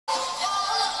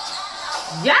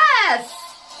Yes!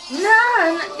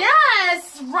 None.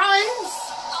 Yes! Runs.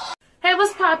 Hey,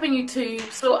 what's poppin', YouTube?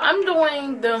 So I'm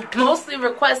doing the mostly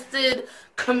requested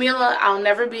Camila, I'll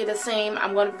Never Be the Same.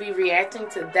 I'm going to be reacting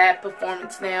to that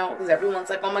performance now because everyone's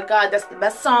like, oh my god, that's the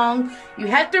best song. You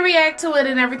have to react to it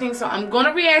and everything. So I'm going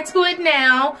to react to it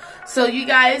now so you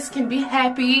guys can be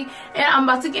happy. And I'm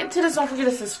about to get into this. Don't forget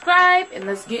to subscribe and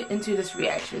let's get into this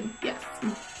reaction. Yes.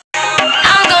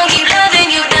 I'm going to keep loving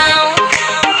you down,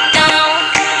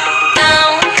 down,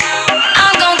 down.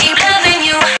 I'm going to keep loving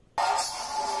you.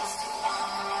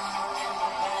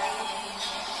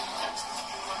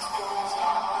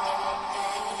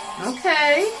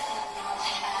 Okay.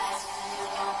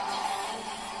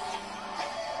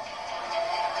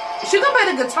 She gonna play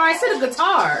the guitar. I said the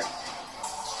guitar.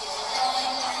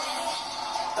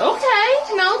 Okay,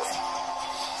 notes.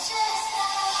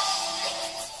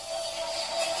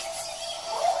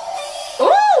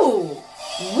 Ooh,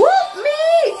 whoop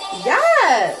me,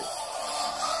 yes.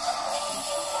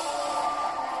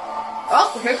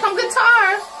 Oh, here come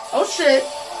guitar. Oh shit.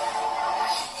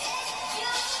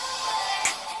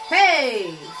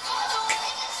 Hey.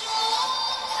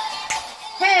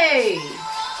 Hey.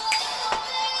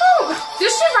 Oh, did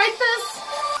she write this?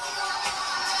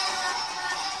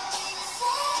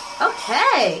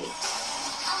 Okay.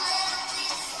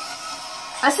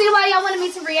 I see why y'all wanted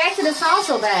me to react to this song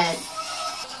so bad.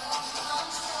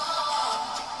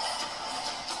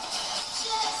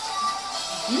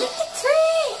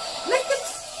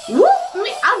 Whoop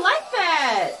me. I like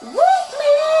that. Whoop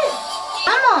me.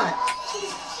 Come on.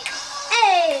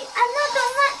 Hey, another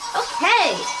one. Okay.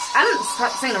 I'm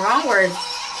saying the wrong word.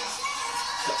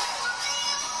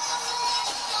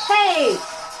 Hey.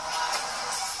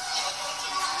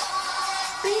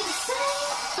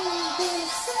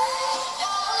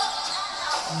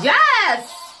 Yes.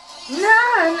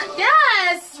 None.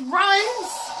 Yes. Runs.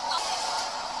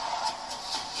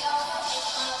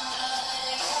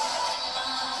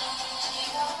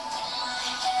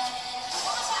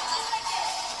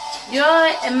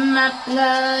 You're in my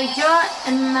blood, you're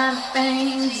in my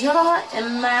veins, you're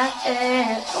in my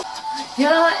head. You're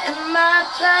in my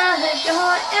blood,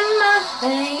 you're in my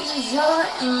veins, you're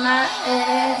in my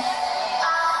head.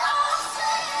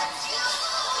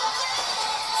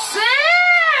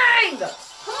 Sing!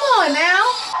 Come on now.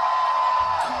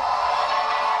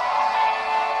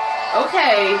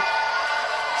 Okay.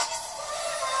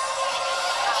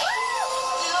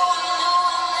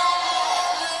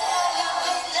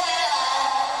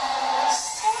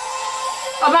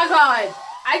 Oh my god,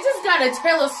 I just got a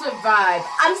Taylor Swift vibe.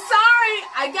 I'm sorry,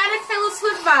 I got a Taylor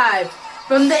Swift vibe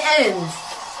from the end.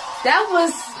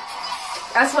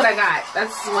 That's what I got.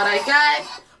 That's what I got.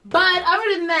 But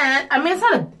other than that, I mean, it's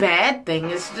not a bad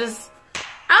thing. It's just,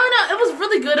 I don't know, it was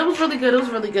really good. It was really good. It was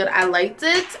really good. I liked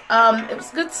it. It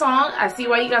was a good song. I see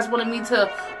why you guys wanted me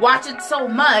to watch it so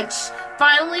much.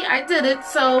 Finally, I did it.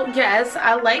 So, yes,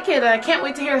 I like it. I can't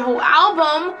wait to hear the whole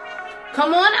album.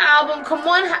 Come on, album. Come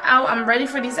on, I'm ready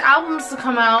for these albums to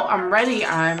come out. I'm ready.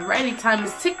 I'm ready. Time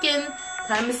is ticking.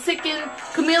 Time is ticking.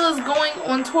 Camila's going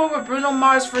on tour with Bruno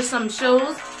Mars for some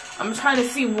shows. I'm trying to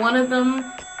see one of them.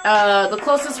 The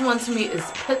closest one to me is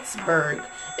Pittsburgh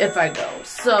if I go.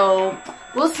 So,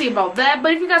 we'll see about that.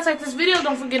 But if you guys like this video,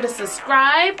 don't forget to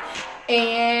subscribe.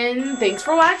 And thanks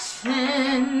for watching.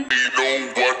 They know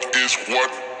what is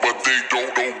what, but they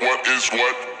don't know what is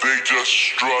what. They just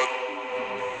strut.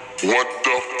 What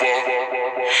the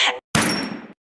fuck?